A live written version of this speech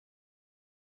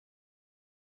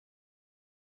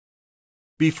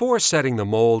Before setting the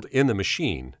mold in the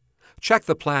machine, check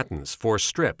the platens for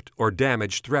stripped or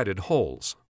damaged threaded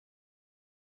holes.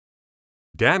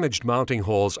 Damaged mounting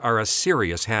holes are a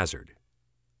serious hazard.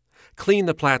 Clean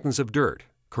the platens of dirt,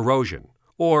 corrosion,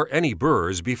 or any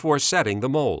burrs before setting the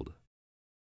mold.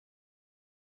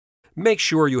 Make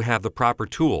sure you have the proper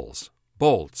tools,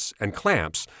 bolts, and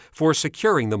clamps for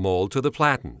securing the mold to the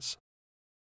platens.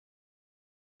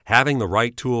 Having the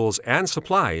right tools and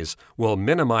supplies will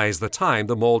minimize the time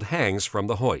the mold hangs from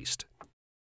the hoist.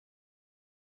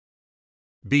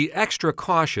 Be extra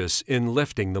cautious in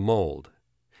lifting the mold.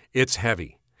 It's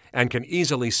heavy and can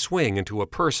easily swing into a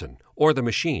person or the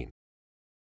machine.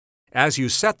 As you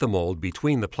set the mold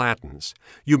between the platens,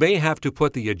 you may have to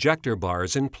put the ejector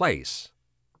bars in place.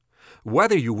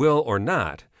 Whether you will or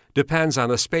not depends on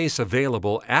the space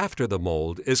available after the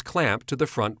mold is clamped to the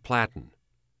front platen.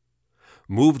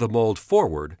 Move the mold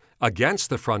forward against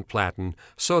the front platen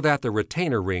so that the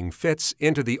retainer ring fits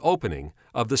into the opening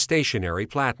of the stationary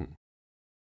platen.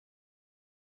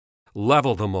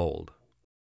 Level the mold.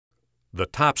 The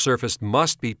top surface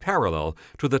must be parallel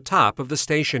to the top of the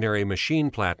stationary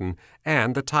machine platen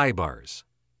and the tie bars.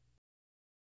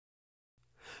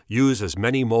 Use as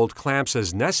many mold clamps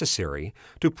as necessary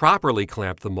to properly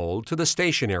clamp the mold to the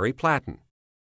stationary platen.